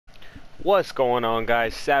What's going on,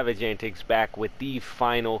 guys? Savage Antics back with the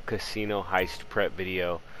final casino heist prep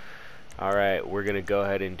video. Alright, we're gonna go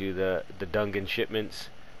ahead and do the Duggan shipments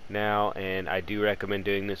now, and I do recommend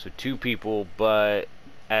doing this with 2 people, but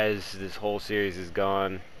as this whole series is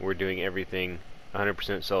gone, we're doing everything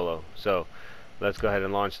 100% solo. So let's go ahead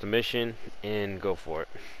and launch the mission and go for it.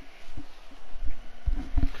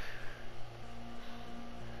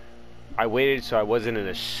 I waited so I wasn't in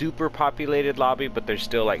a super populated lobby, but there's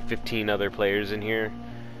still like 15 other players in here.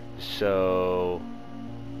 So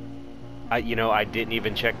I didn't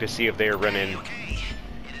even check to see if they were running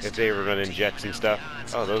jets and stuff.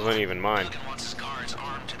 Oh, those weren't even mine.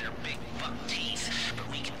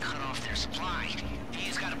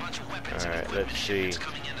 Alright, let's see.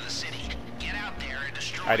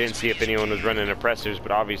 I didn't see if anyone was running oppressors,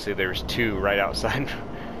 but obviously there was 2 right outside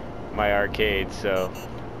my arcade, so.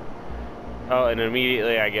 Oh, and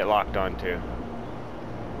immediately I get locked onto.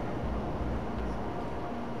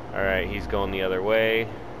 Alright, he's going the other way.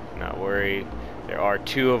 Not worried. There are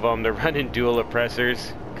 2 of them. They're running dual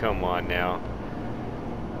oppressors. Come on now.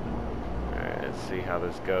 Alright, let's see how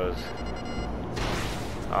this goes.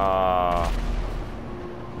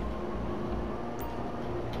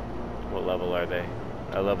 What level are they?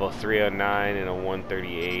 A level 309 and a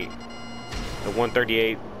 138. The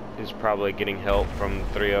 138 is probably getting help from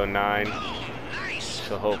 309.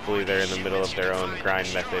 So hopefully they're in the middle of their own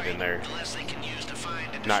grind method and they're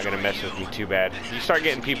not going to mess with me too bad. You start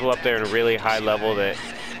getting people up there in a really high level that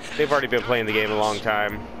they've already been playing the game a long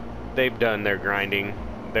time. They've done their grinding.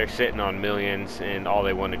 They're sitting on millions and all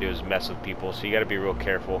they want to do is mess with people. So you got to be real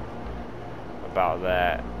careful about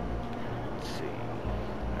that. Let's see.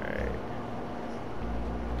 Alright.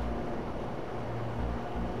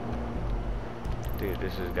 Dude,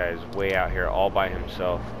 this guy's way out here all by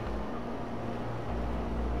himself.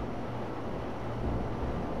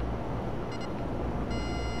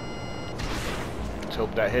 Let's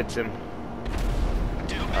hope that hits him.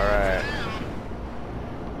 Alright.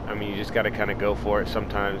 I mean, you just gotta kind of go for it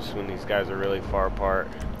sometimes when these guys are really far apart.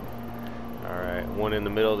 Alright, one in the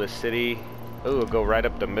middle of the city. Ooh, go right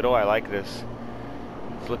up the middle. I like this.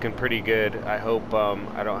 It's looking pretty good. I hope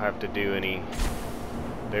I don't have to do any.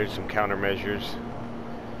 There's some countermeasures.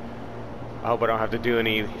 I hope I don't have to do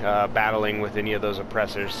any battling with any of those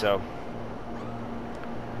oppressors, so.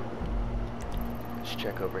 Let's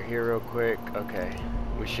check over here real quick. Okay,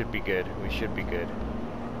 we should be good. We should be good.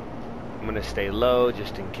 I'm gonna stay low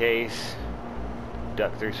just in case.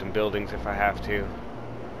 Duck through some buildings if I have to.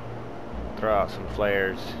 Throw out some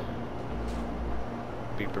flares.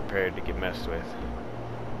 Be prepared to get messed with.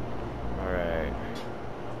 Alright.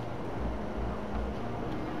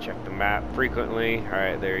 Check the map frequently.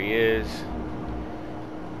 Alright, there he is.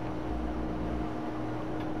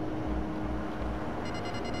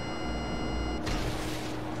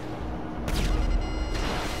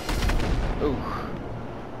 Ooh.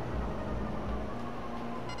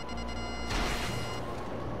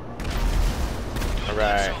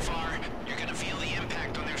 Alright. So far, you're gonna feel the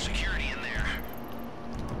impact on their security in there.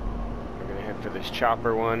 We're gonna head for this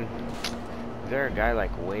chopper one. Is there a guy like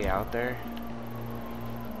way out there?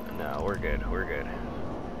 No, we're good. We're good.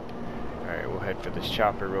 Alright, we'll head for this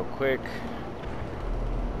chopper real quick.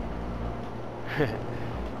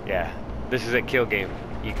 Yeah, this is a kill game.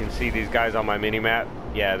 You can see these guys on my mini map.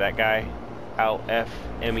 Yeah, that guy. Out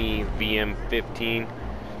FMEVM15.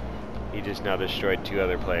 He just now destroyed 2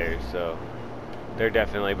 other players, so they're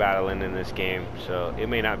definitely battling in this game. So it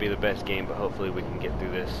may not be the best game, but hopefully we can get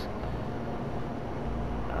through this.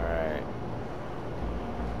 Alright.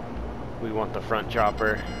 We want the front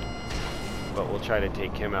chopper, but we'll try to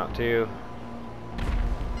take him out too.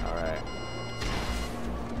 Alright.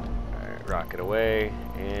 Alright, rocket away,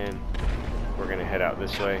 and we're gonna head out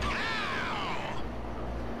this way.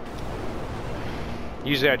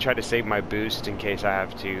 Usually I try to save my boost in case I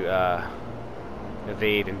have to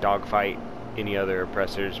evade and dogfight any other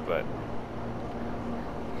oppressors, but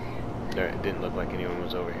it didn't look like anyone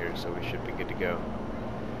was over here, so we should be good to go.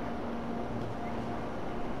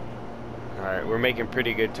 Alright, we're making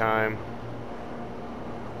pretty good time.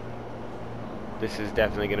 This is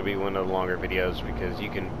definitely going to be one of the longer videos because you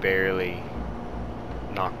can barely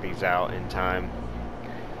knock these out in time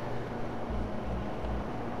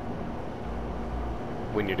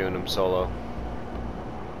when you're doing them solo.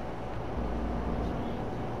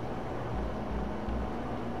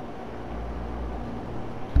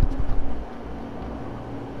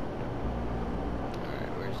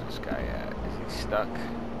 Alright, where's this guy at? Is he stuck?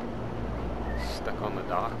 Stuck on the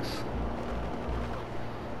docks?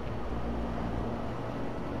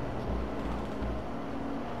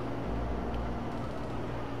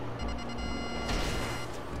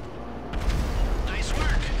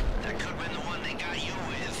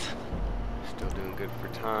 good for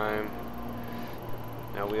time.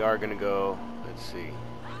 Now we are gonna go, let's see.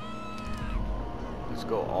 Let's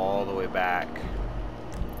go all the way back.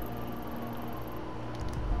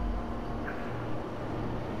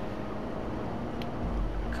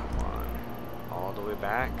 Come on. All the way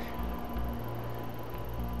back.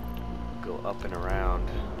 Go up and around.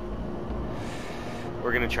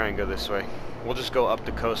 We're gonna try and go this way. We'll just go up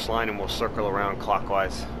the coastline and we'll circle around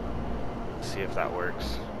clockwise. See if that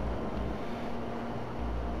works.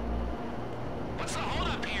 What's the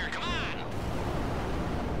holdup here? Come on!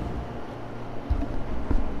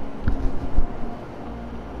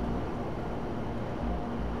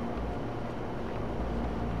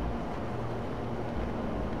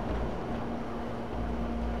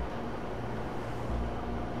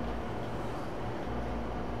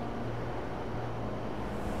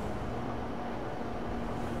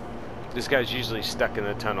 This guy's usually stuck in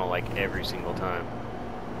the tunnel like every single time.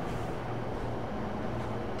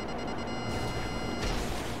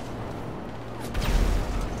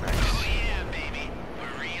 Nice. Oh yeah, baby.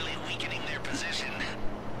 We're really weakening their position.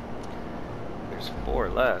 There's 4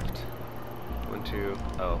 left. 1, 2,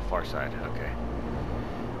 oh, far side, okay.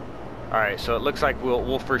 Alright, so it looks like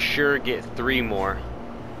we'll for sure get 3 more.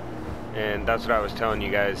 And that's what I was telling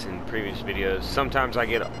you guys in previous videos. Sometimes I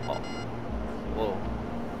get, whoa.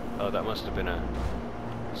 Oh, that must have been a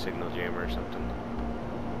signal jammer or something.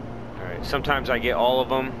 Alright, sometimes I get all of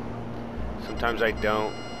them. Sometimes I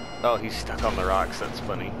don't. Oh, he's stuck on the rocks. That's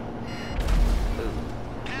funny. Ooh.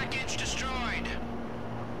 Package destroyed.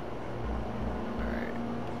 Alright.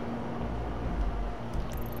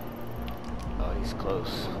 Oh, he's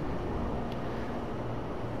close.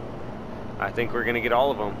 I think we're gonna get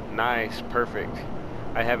all of them. Nice, perfect.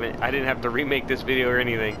 I didn't have to remake this video or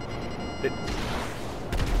anything.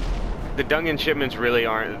 The Duggan shipments really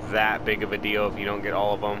aren't that big of a deal if you don't get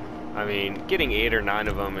all of them. I mean, getting 8 or 9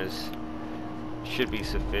 of them should be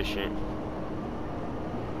sufficient.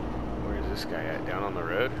 Where is this guy at? Down on the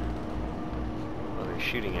road? Oh, they're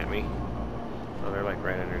shooting at me. Oh, they're like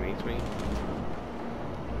right underneath me.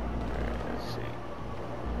 Alright, let's see.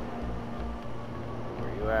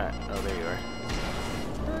 Where you at? Oh, there you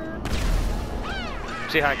are.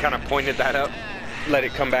 See how I kind of pointed that up? Let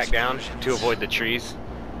it come back down to avoid the trees.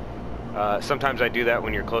 Sometimes I do that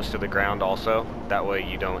when you're close to the ground also. That way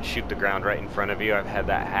you don't shoot the ground right in front of you. I've had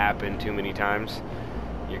that happen too many times.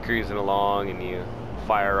 You're cruising along and you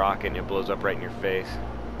fire a rocket and it blows up right in your face.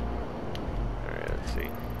 Alright, let's see.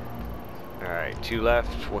 Alright, 2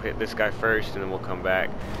 left. We'll hit this guy first and then we'll come back.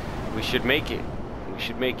 We should make it. We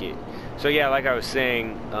should make it. So yeah, like I was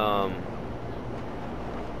saying,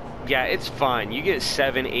 yeah, it's fine. You get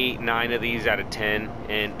 7, 8, 9 of these out of 10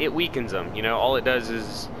 and it weakens them. You know, all it does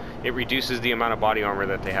is it reduces the amount of body armor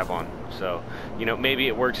that they have on. So, you know, maybe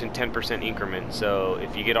it works in 10% increments. So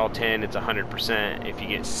if you get all 10, it's 100%. If you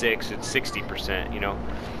get 6, it's 60%, you know.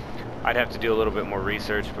 I'd have to do a little bit more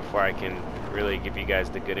research before I can really give you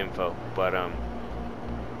guys the good info. But,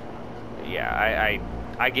 yeah,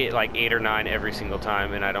 I get like 8 or 9 every single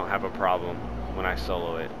time, and I don't have a problem when I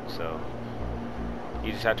solo it. So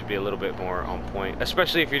you just have to be a little bit more on point,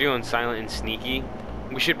 especially if you're doing silent and sneaky.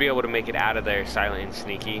 We should be able to make it out of there silent and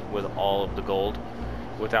sneaky with all of the gold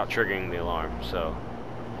without triggering the alarm. So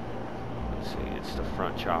let's see, it's the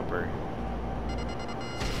front chopper.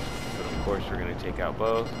 But of course we're gonna take out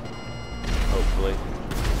both. Hopefully.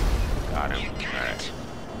 Got him. Alright.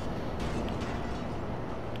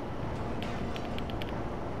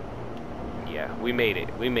 Yeah, we made it.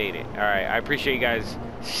 We made it. Alright, I appreciate you guys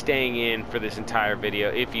staying in for this entire video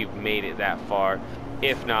if you've made it that far.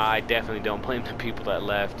 If not, I definitely don't blame the people that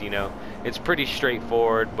left, you know. It's pretty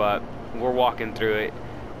straightforward, but we're walking through it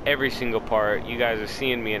every single part. You guys are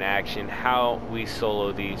seeing me in action, how we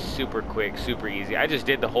solo these super quick, super easy. I just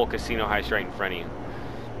did the whole casino heist right in front of you.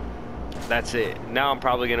 That's it. Now I'm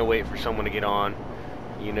probably going to wait for someone to get on.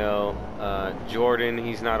 You know, Jordan,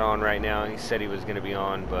 he's not on right now. He said he was going to be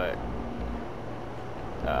on, but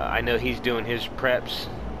I know he's doing his preps.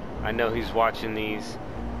 I know he's watching these.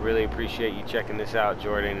 Really appreciate you checking this out,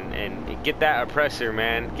 Jordan, and get that oppressor,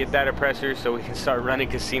 man. Get that oppressor so we can start running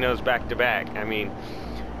casinos back to back. I mean,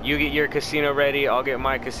 you get your casino ready, I'll get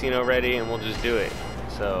my casino ready, and we'll just do it.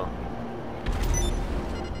 So,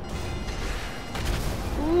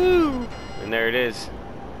 woo! And there it is.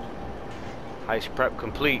 Heist prep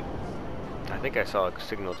complete. I think I saw a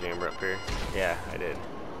signal jammer up here. Yeah, I did.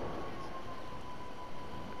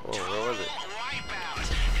 Whoa, where was it?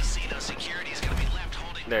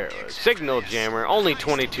 There it was. Signal jammer, only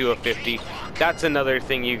 22 of 50. That's another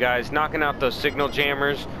thing, you guys. Knocking out those signal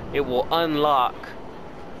jammers, it will unlock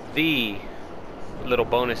the little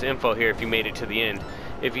bonus info here if you made it to the end.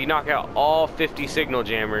 If you knock out all 50 signal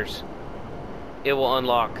jammers, it will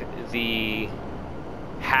unlock the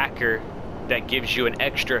hacker that gives you an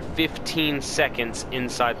extra 15 seconds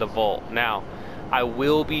inside the vault. Now, I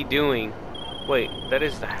will be doing... Wait, that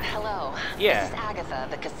is the... Hello. Yeah. This is Agatha,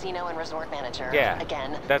 the casino and resort manager. Yeah.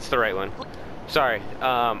 Again. That's the right one. Sorry,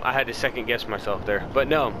 I had to second guess myself there. But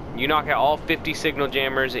no, you knock out all 50 signal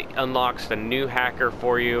jammers, it unlocks the new hacker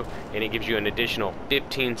for you, and it gives you an additional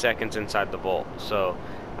 15 seconds inside the vault. So,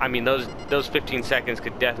 I mean, those 15 seconds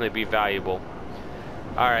could definitely be valuable.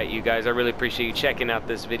 Alright, you guys, I really appreciate you checking out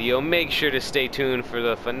this video. Make sure to stay tuned for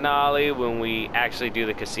the finale when we actually do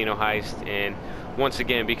the casino heist. And once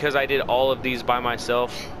again, because I did all of these by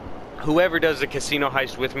myself, whoever does the casino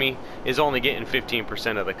heist with me is only getting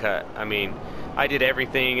 15% of the cut. I mean, I did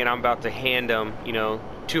everything, and I'm about to hand them, you know,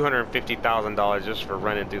 $250,000 just for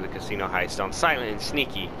running through the casino heist on Silent and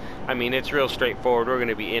Sneaky. I mean, it's real straightforward. We're going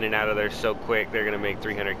to be in and out of there so quick. They're going to make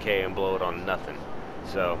 300K and blow it on nothing.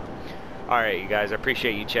 So... alright, you guys, I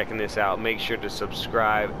appreciate you checking this out. Make sure to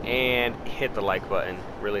subscribe and hit the like button.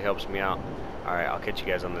 Really helps me out. Alright, I'll catch you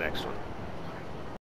guys on the next one.